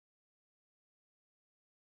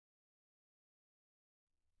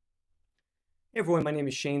Hey everyone, my name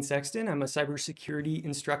is Shane Sexton. I'm a cybersecurity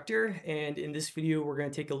instructor, and in this video, we're going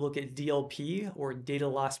to take a look at DLP, or data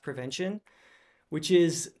loss prevention, which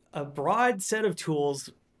is a broad set of tools,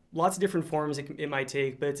 lots of different forms it might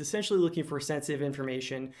take, but it's essentially looking for sensitive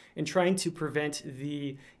information and trying to prevent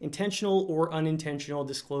the intentional or unintentional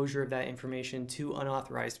disclosure of that information to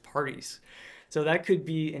unauthorized parties. So that could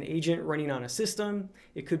be an agent running on a system.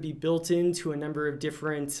 It could be built into a number of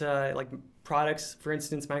different products, for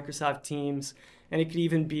instance, Microsoft Teams, and it could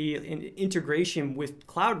even be an integration with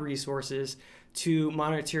cloud resources to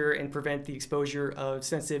monitor and prevent the exposure of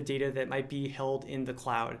sensitive data that might be held in the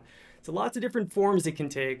cloud. So lots of different forms it can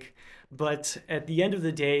take, but at the end of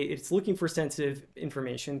the day, it's looking for sensitive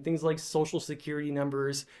information, things like social security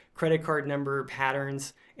numbers, credit card number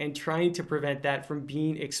patterns, and trying to prevent that from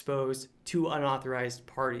being exposed to unauthorized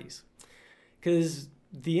parties. Because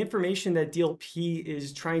the information that DLP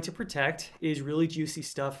is trying to protect is really juicy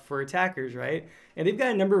stuff for attackers, right? And they've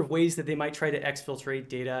got a number of ways that they might try to exfiltrate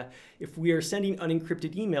data. If we are sending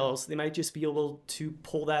unencrypted emails, they might just be able to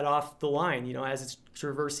pull that off the line, as it's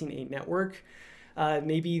traversing a network.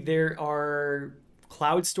 Maybe there are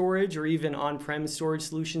cloud storage or even on-prem storage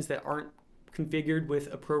solutions that aren't configured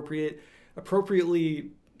with appropriately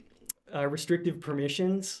restrictive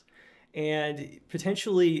permissions. And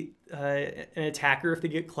potentially an attacker, if they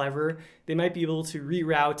get clever, they might be able to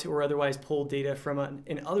reroute or otherwise pull data from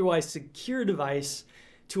an otherwise secure device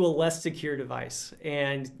to a less secure device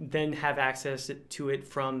and then have access to it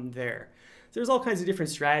from there. So there's all kinds of different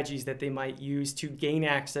strategies that they might use to gain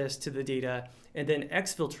access to the data and then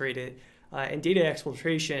exfiltrate it. And data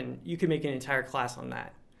exfiltration, you can make an entire class on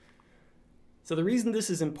that. So the reason this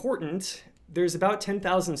is important, there's about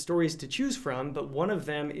 10,000 stories to choose from, but one of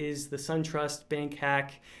them is the SunTrust bank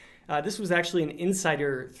hack. This was actually an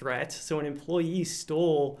insider threat. So an employee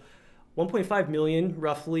stole 1.5 million,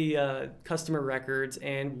 roughly, customer records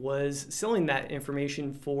and was selling that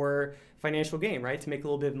information for financial gain, right, to make a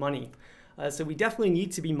little bit of money. So we definitely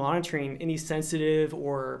need to be monitoring any sensitive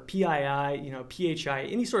or PII, PHI,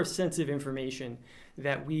 any sort of sensitive information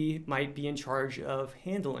that we might be in charge of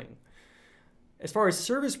handling. As far as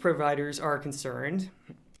service providers are concerned,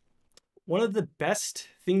 one of the best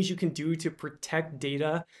things you can do to protect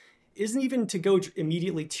data isn't even to go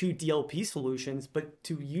immediately to DLP solutions, but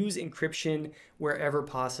to use encryption wherever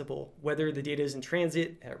possible, whether the data is in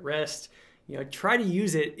transit, at rest. Try to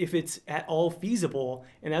use it if it's at all feasible,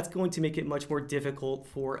 and that's going to make it much more difficult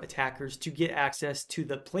for attackers to get access to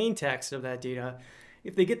the plain text of that data.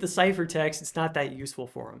 If they get the ciphertext, it's not that useful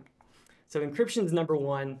for them. So encryption is number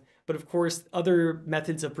one, but of course, other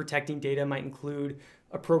methods of protecting data might include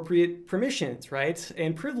appropriate permissions, right?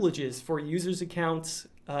 And privileges for users' accounts,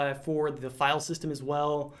 for the file system as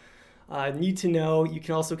well. Need to know, you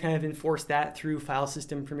can also kind of enforce that through file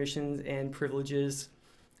system permissions and privileges.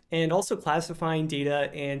 And also classifying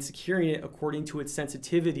data and securing it according to its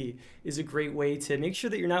sensitivity is a great way to make sure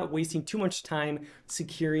that you're not wasting too much time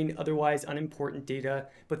securing otherwise unimportant data,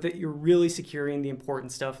 but that you're really securing the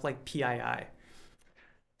important stuff like PII.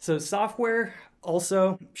 So software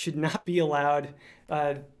also should not be allowed.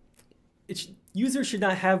 Users should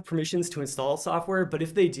not have permissions to install software, but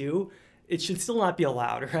if they do, it should still not be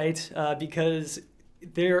allowed, right? Because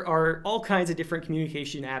there are all kinds of different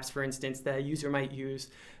communication apps, for instance, that a user might use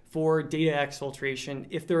for data exfiltration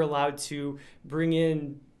if they're allowed to bring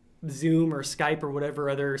in Zoom or Skype or whatever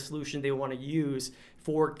other solution they want to use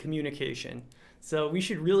for communication. So we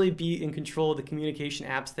should really be in control of the communication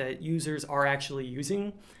apps that users are actually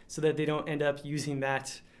using so that they don't end up using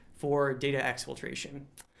that for data exfiltration.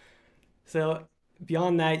 So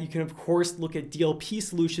beyond that, you can of course look at DLP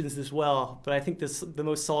solutions as well, but I think the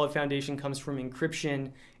most solid foundation comes from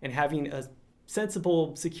encryption and having a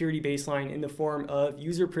sensible security baseline in the form of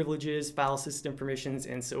user privileges, file system permissions,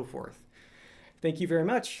 and so forth. Thank you very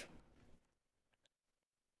much.